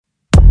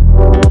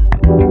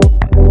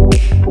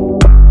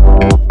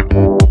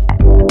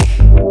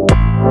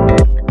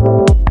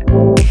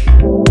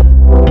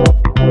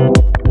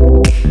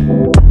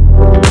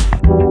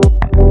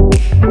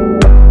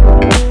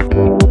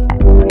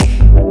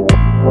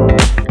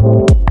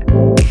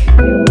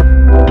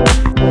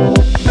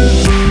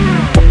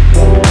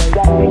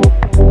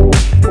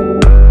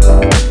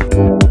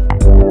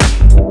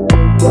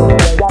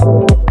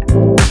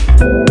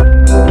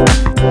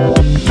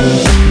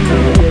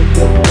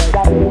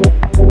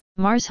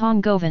Marshong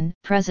Govan,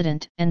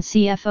 President and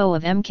CFO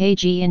of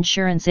MKG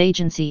Insurance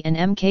Agency and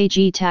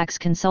MKG Tax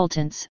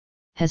Consultants,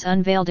 has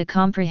unveiled a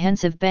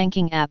comprehensive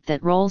banking app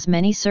that rolls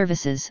many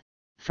services,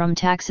 from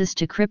taxes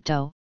to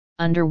crypto,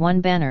 under one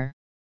banner.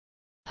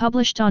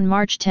 Published on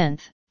March 10,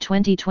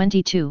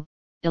 2022,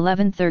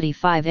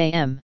 11:35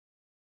 a.m.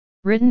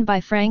 Written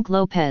by Frank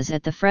Lopez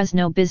at the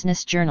Fresno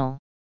Business Journal.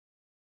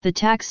 The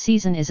tax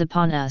season is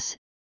upon us,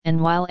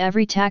 and while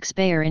every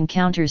taxpayer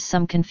encounters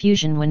some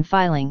confusion when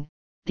filing,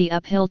 the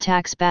uphill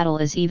tax battle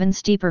is even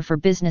steeper for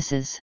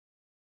businesses.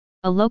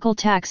 A local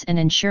tax and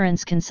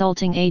insurance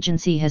consulting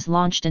agency has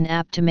launched an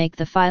app to make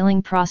the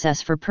filing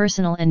process for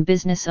personal and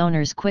business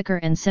owners quicker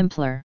and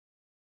simpler.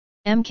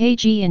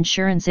 MKG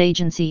Insurance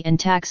Agency and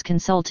Tax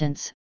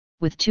Consultants,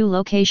 with 2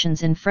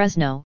 locations in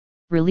Fresno,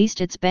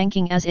 released its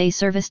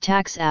Banking-as-a-Service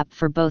tax app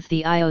for both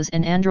the iOS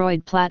and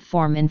Android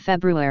platform in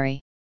February.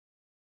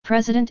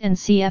 President and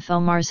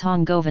CFO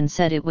Marshong Govan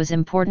said it was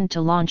important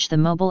to launch the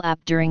mobile app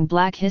during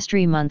Black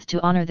History Month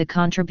to honor the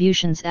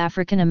contributions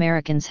African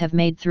Americans have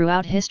made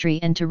throughout history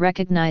and to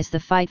recognize the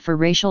fight for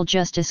racial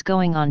justice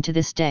going on to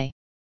this day.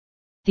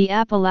 The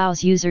app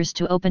allows users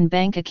to open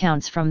bank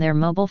accounts from their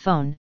mobile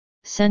phone,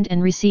 send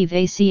and receive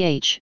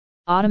ACH,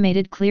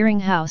 automated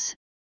clearinghouse,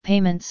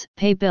 payments,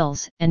 pay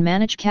bills, and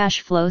manage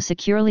cash flow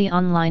securely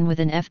online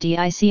with an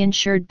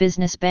FDIC-insured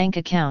business bank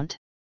account.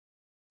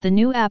 The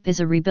new app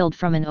is a rebuild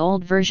from an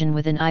old version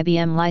with an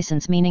IBM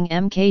license, meaning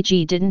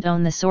MKG didn't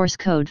own the source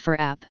code for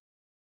app.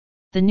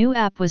 The new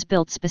app was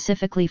built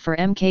specifically for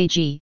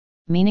MKG,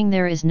 meaning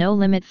there is no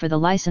limit for the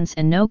license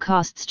and no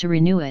costs to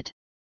renew it.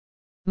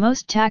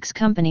 Most tax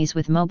companies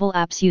with mobile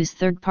apps use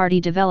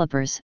third-party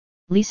developers,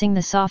 leasing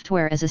the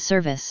software as a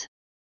service.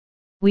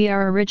 We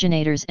are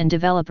originators and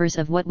developers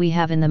of what we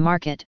have in the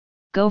market,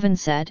 Govan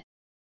said.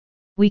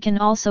 We can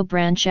also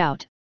branch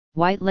out,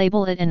 white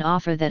label it and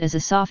offer that as a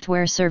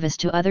software service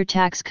to other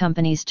tax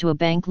companies, to a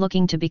bank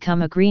looking to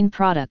become a green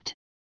product.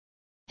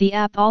 The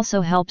app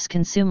also helps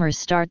consumers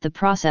start the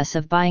process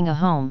of buying a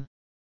home.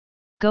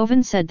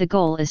 Govan said the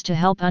goal is to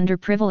help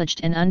underprivileged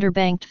and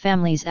underbanked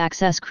families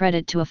access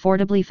credit to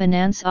affordably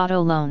finance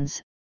auto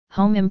loans,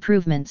 home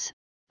improvements,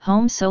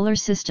 home solar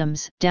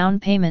systems,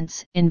 down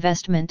payments,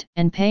 investment,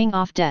 and paying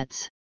off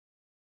debts.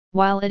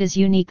 While it is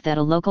unique that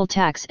a local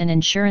tax and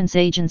insurance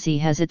agency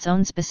has its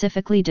own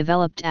specifically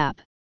developed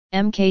app,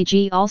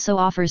 MKG also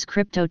offers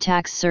crypto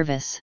tax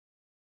service.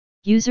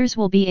 Users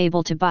will be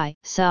able to buy,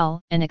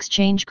 sell, and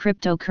exchange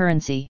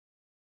cryptocurrency.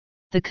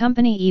 The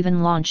company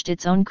even launched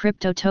its own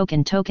crypto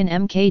token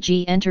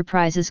MKG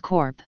Enterprises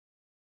Corp.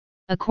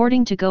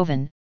 According to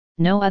Govan,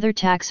 no other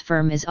tax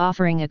firm is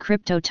offering a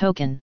crypto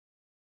token.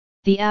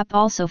 The app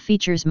also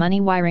features money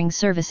wiring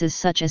services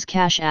such as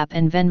Cash App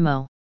and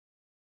Venmo.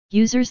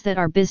 Users that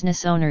are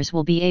business owners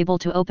will be able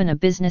to open a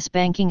business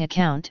banking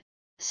account,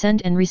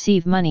 send and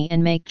receive money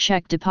and make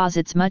check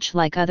deposits much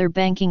like other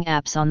banking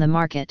apps on the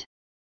market.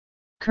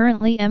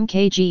 Currently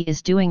MKG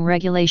is doing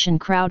regulation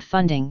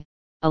crowdfunding,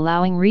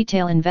 allowing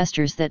retail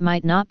investors that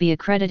might not be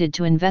accredited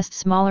to invest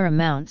smaller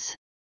amounts.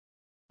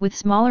 With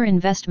smaller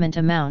investment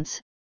amounts,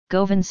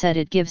 Govan said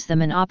it gives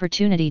them an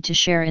opportunity to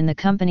share in the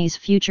company's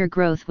future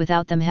growth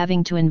without them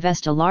having to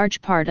invest a large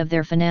part of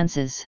their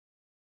finances.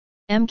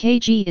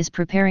 MKG is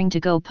preparing to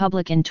go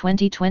public in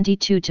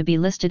 2022 to be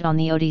listed on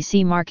the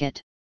OTC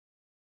market.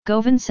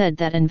 Govan said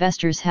that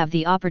investors have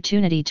the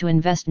opportunity to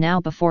invest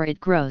now before it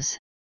grows.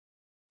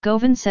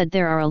 Govan said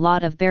there are a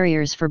lot of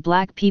barriers for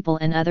Black people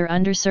and other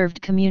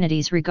underserved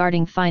communities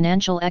regarding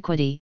financial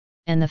equity,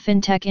 and the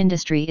fintech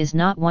industry is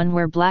not one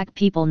where Black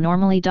people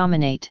normally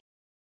dominate.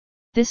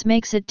 This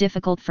makes it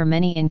difficult for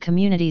many in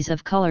communities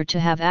of color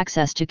to have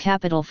access to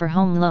capital for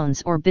home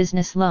loans or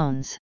business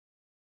loans.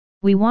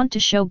 We want to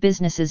show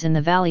businesses in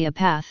the Valley a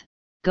path,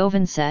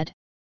 Govan said.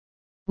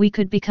 We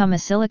could become a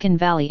Silicon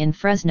Valley in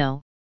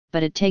Fresno,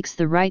 but it takes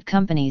the right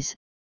companies,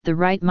 the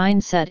right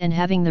mindset and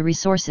having the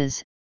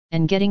resources,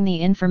 and getting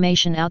the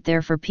information out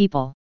there for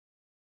people.